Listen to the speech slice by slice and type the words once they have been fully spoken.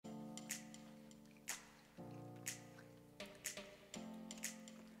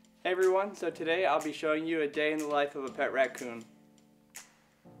Hey everyone, so today I'll be showing you a day in the life of a pet raccoon.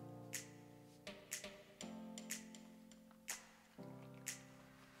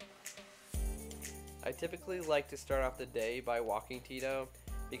 I typically like to start off the day by walking Tito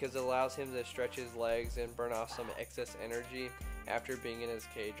because it allows him to stretch his legs and burn off some excess energy after being in his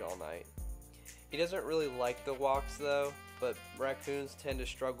cage all night. He doesn't really like the walks though, but raccoons tend to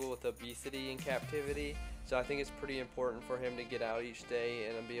struggle with obesity in captivity, so I think it's pretty important for him to get out each day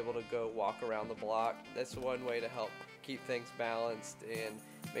and be able to go walk around the block. That's one way to help keep things balanced and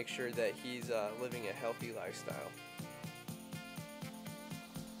make sure that he's living a healthy lifestyle.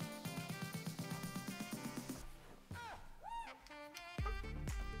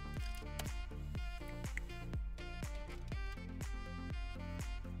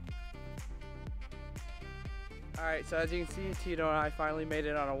 Alright, so as you can see, Tito and I finally made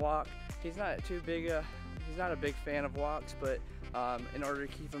it on a walk. He's not a big fan of walks, but in order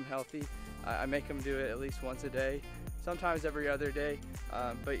to keep him healthy, I make him do it at least once a day, sometimes every other day.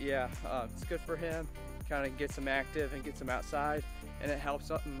 But yeah, it's good for him, kind of gets him active and gets him outside, and it helps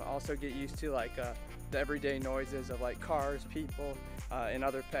him also get used to like the everyday noises of like cars, people, and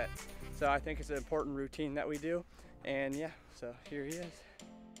other pets. So I think it's an important routine that we do, and yeah, so here he is.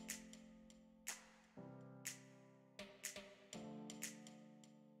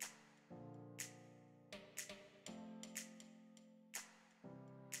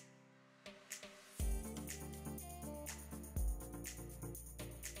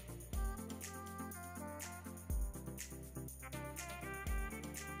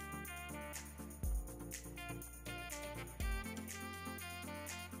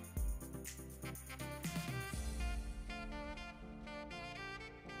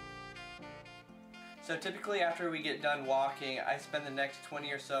 So typically after we get done walking, I spend the next 20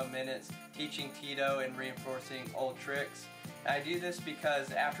 or so minutes teaching Tito and reinforcing old tricks. And I do this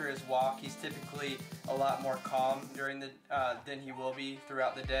because after his walk, he's typically a lot more calm during the than he will be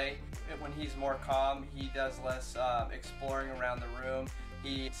throughout the day. When he's more calm, he does less exploring around the room.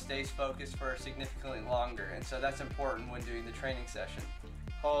 He stays focused for significantly longer, and so that's important when doing the training session.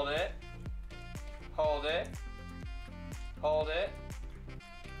 Hold it, hold it, hold it,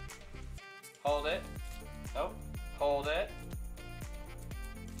 hold it. Oh, hold it.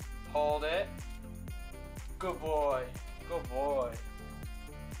 Hold it. Good boy. Good boy.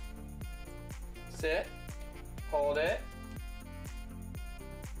 Sit. Hold it.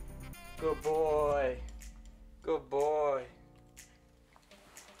 Good boy. Good boy.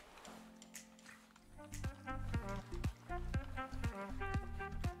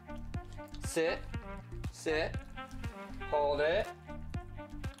 Sit. Sit. Hold it.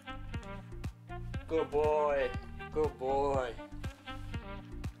 Good boy, good boy.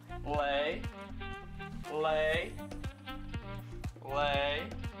 Lay, lay, lay,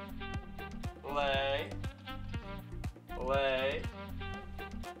 lay, lay,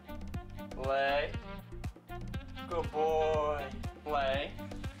 lay. Good boy. Lay,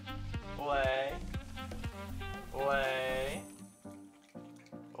 lay, lay,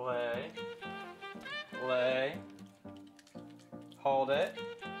 lay, lay. Hold it.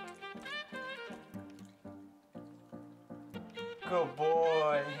 Good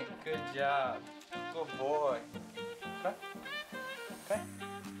boy. Good job. Good boy. Okay. Okay.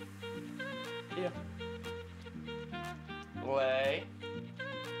 Tito. Lay.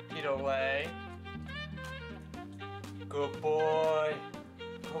 Tito, lay. Good boy.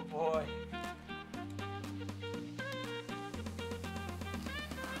 Good boy.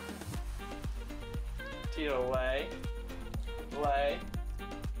 Tito, lay. Lay.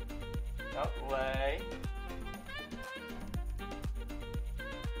 Up, lay.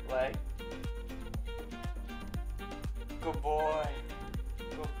 Lay. Good boy.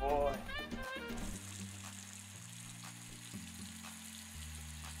 Good boy.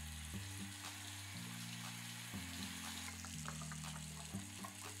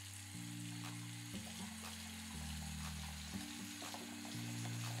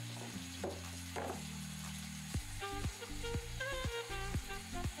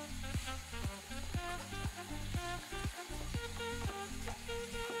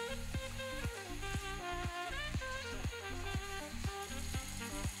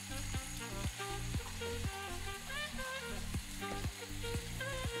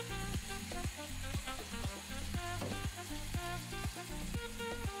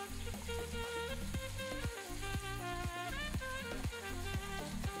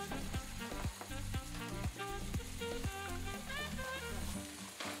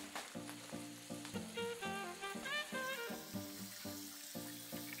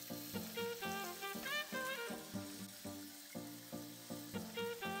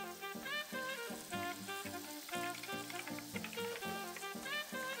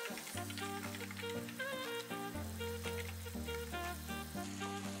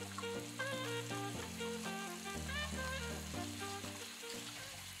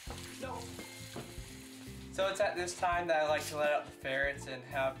 So it's at this time that I like to let out the ferrets and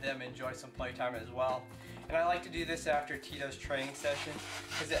have them enjoy some playtime as well. And I like to do this after Tito's training session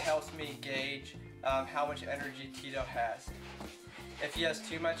because it helps me gauge how much energy Tito has. If he has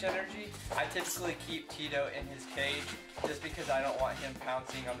too much energy, I typically keep Tito in his cage just because I don't want him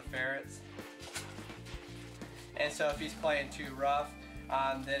pouncing on the ferrets. And so if he's playing too rough,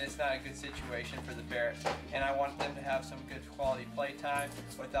 then it's not a good situation for the ferrets. And I want them to have some good quality playtime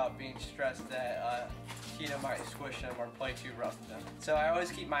without being stressed that Tito might squish them or play too rough with them. So I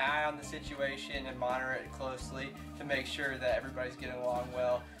always keep my eye on the situation and monitor it closely to make sure that everybody's getting along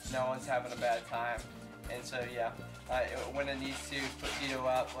well, no one's having a bad time. And so yeah, when it needs to, put Tito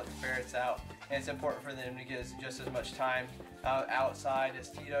up, let the ferrets out. And it's important for them to get just as much time outside as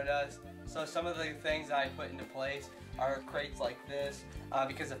Tito does. So some of the things I put into place are crates like this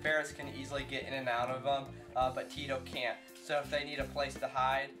because the ferrets can easily get in and out of them, but Tito can't. So if they need a place to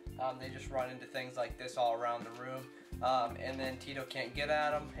hide, they just run into things like this all around the room, and then Tito can't get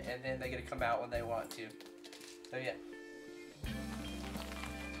at them, and then they get to come out when they want to. So yeah.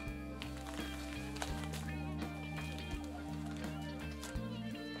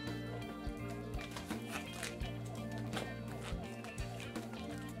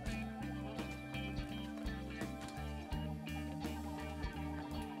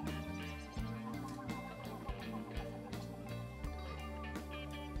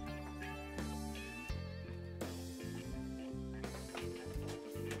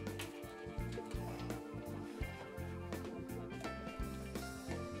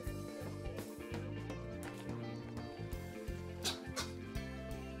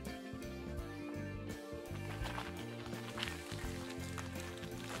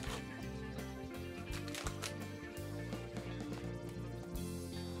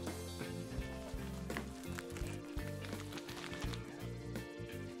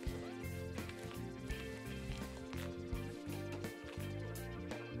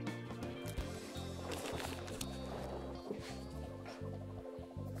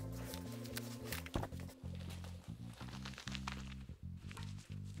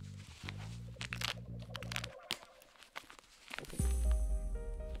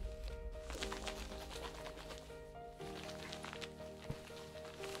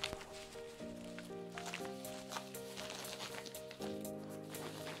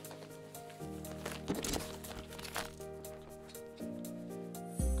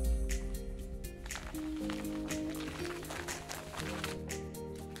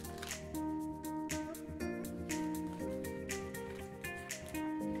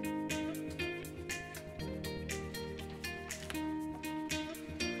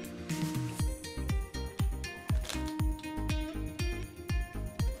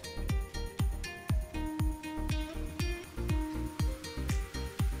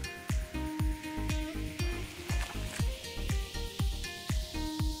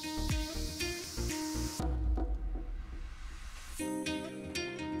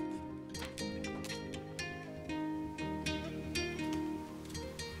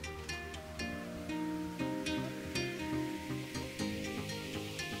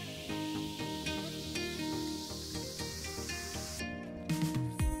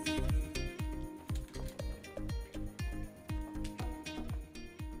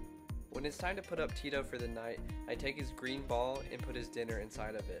 When it's time to put up Tito for the night, I take his green ball and put his dinner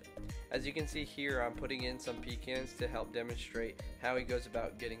inside of it. As you can see here, I'm putting in some pecans to help demonstrate how he goes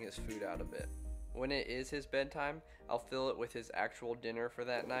about getting his food out of it. When it is his bedtime, I'll fill it with his actual dinner for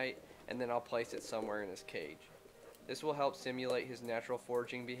that night, and then I'll place it somewhere in his cage. This will help simulate his natural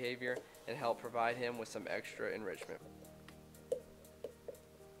foraging behavior and help provide him with some extra enrichment.